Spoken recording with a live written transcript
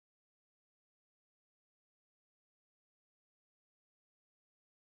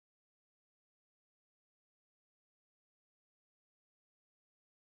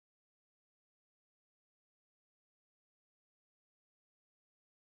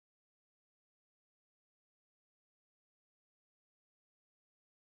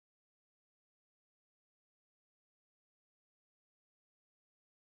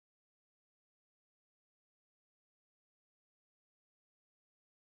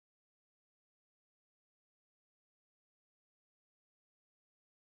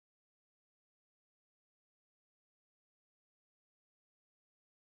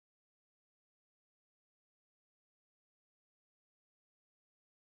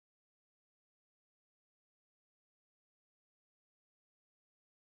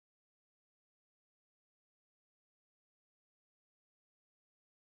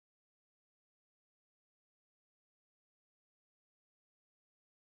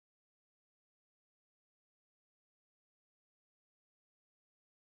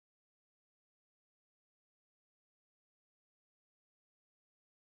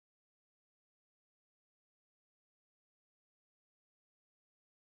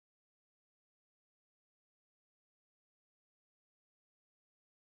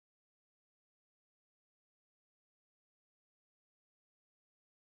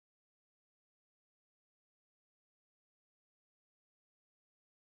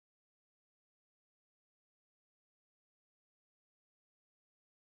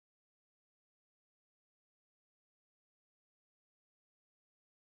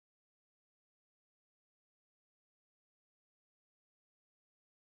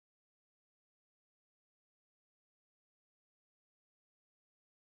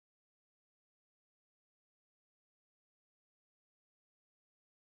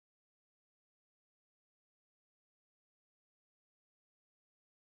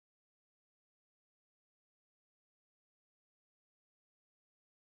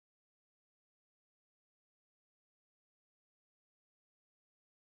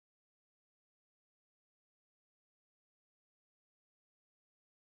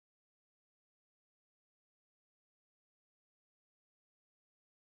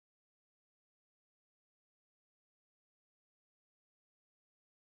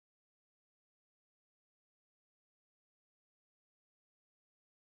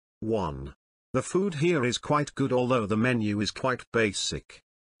1. The food here is quite good although the menu is quite basic.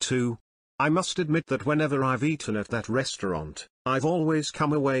 2. I must admit that whenever I've eaten at that restaurant, I've always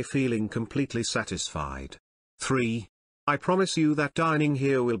come away feeling completely satisfied. 3. I promise you that dining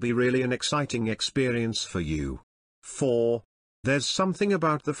here will be really an exciting experience for you. 4. There's something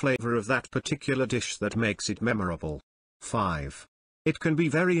about the flavor of that particular dish that makes it memorable. 5. It can be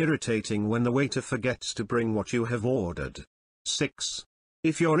very irritating when the waiter forgets to bring what you have ordered. 6.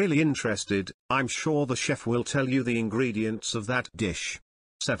 If you're really interested, I'm sure the chef will tell you the ingredients of that dish.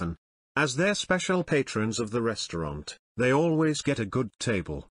 7. As they're special patrons of the restaurant, they always get a good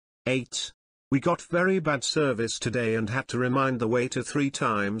table. 8. We got very bad service today and had to remind the waiter 3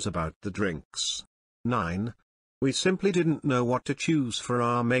 times about the drinks. 9. We simply didn't know what to choose for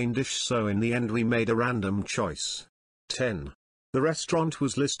our main dish, so in the end we made a random choice. 10. The restaurant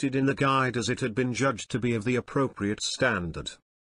was listed in the guide as it had been judged to be of the appropriate standard.